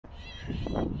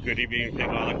Good evening,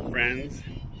 Tagalog friends.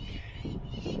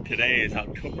 Today is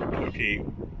October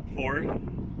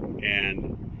 24th,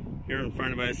 and here in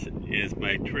front of us is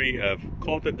my tree of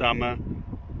Coll de Dama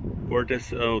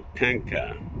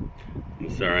Bordissotenca. I'm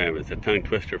sorry, it was a tongue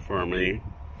twister for me.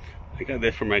 I got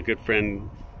this from my good friend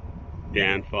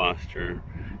Dan Foster,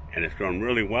 and it's grown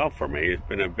really well for me. It's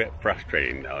been a bit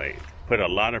frustrating though. I put a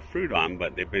lot of fruit on,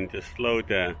 but they've been just slow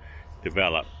to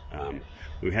develop.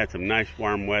 We've had some nice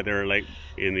warm weather late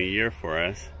in the year for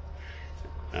us.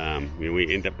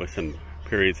 We end up with some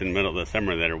periods in the middle of the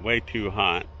summer that are way too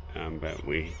hot, but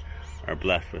we are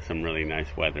blessed with some really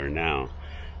nice weather now.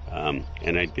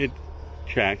 And I did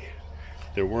check.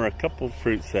 There were a couple of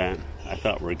fruits that I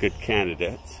thought were good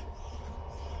candidates.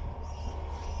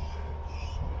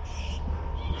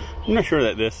 I'm not sure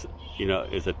that this,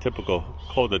 is a typical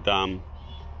Coll de Dame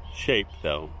shape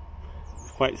though.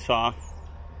 It's quite soft.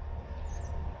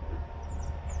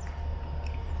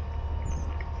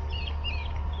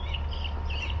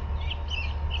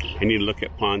 I need to look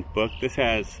at Pond's book. This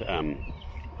has a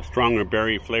stronger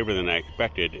berry flavor than I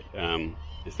expected.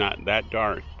 It's not that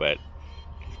dark, but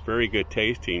it's very good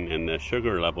tasting, and the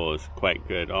sugar level is quite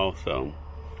good also.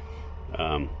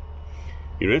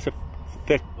 It's a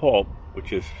thick pulp,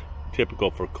 which is typical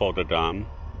for Coll de Dame.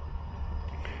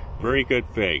 Very good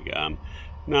fig.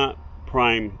 Not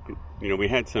prime. We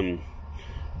had some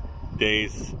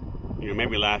days,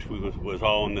 maybe last week was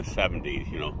all in the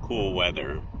 70s, cool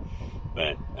weather.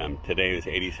 But today was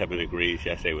 87 degrees.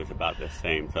 Yesterday was about the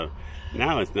same. So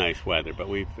now it's nice weather, but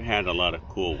we've had a lot of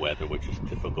cool weather, which is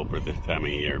typical for this time of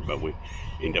year. But we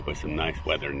end up with some nice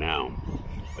weather now.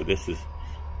 But this is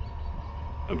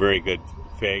a very good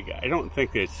fig. I don't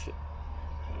think it's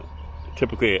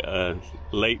typically a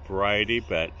late variety,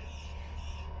 but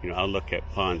I'll look at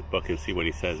Pond's book and see what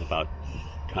he says about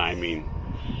timing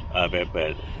of it.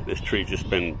 But this tree's just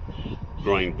been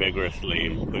growing vigorously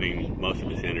and putting most of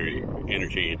its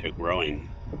energy into growing.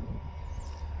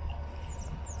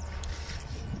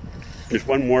 There's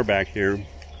one more back here.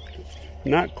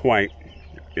 Not quite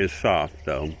as soft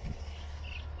though.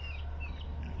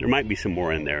 There might be some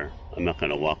more in there. I'm not going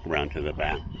to walk around to the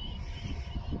back.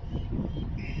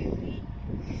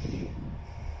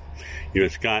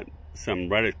 It's got some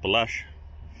reddish blush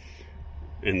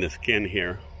in the skin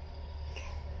here.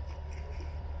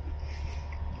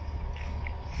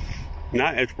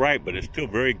 Not as bright, but it's still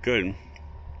very good.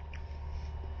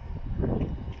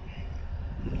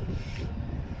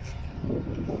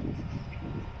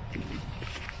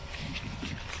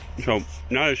 So,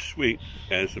 not as sweet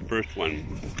as the first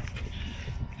one.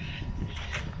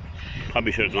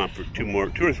 Probably should have gone for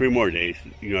two or three more days.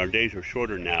 Our days are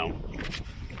shorter now.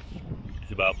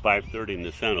 It's about 5:30 and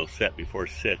the sun will set before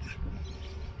 6.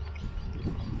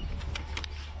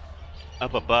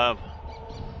 Up above,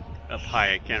 up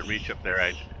high, I can't reach up there.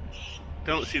 I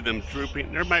don't see them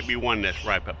drooping. There might be one that's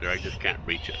ripe up there. I just can't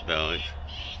reach it though. It's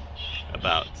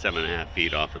about 7.5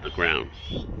 feet off of the ground.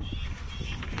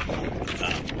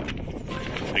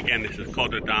 Again, this is Coll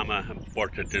de Dama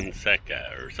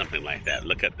Bordissotenca or something like that.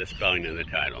 Look at the spelling in the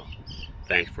title.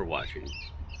 Thanks for watching.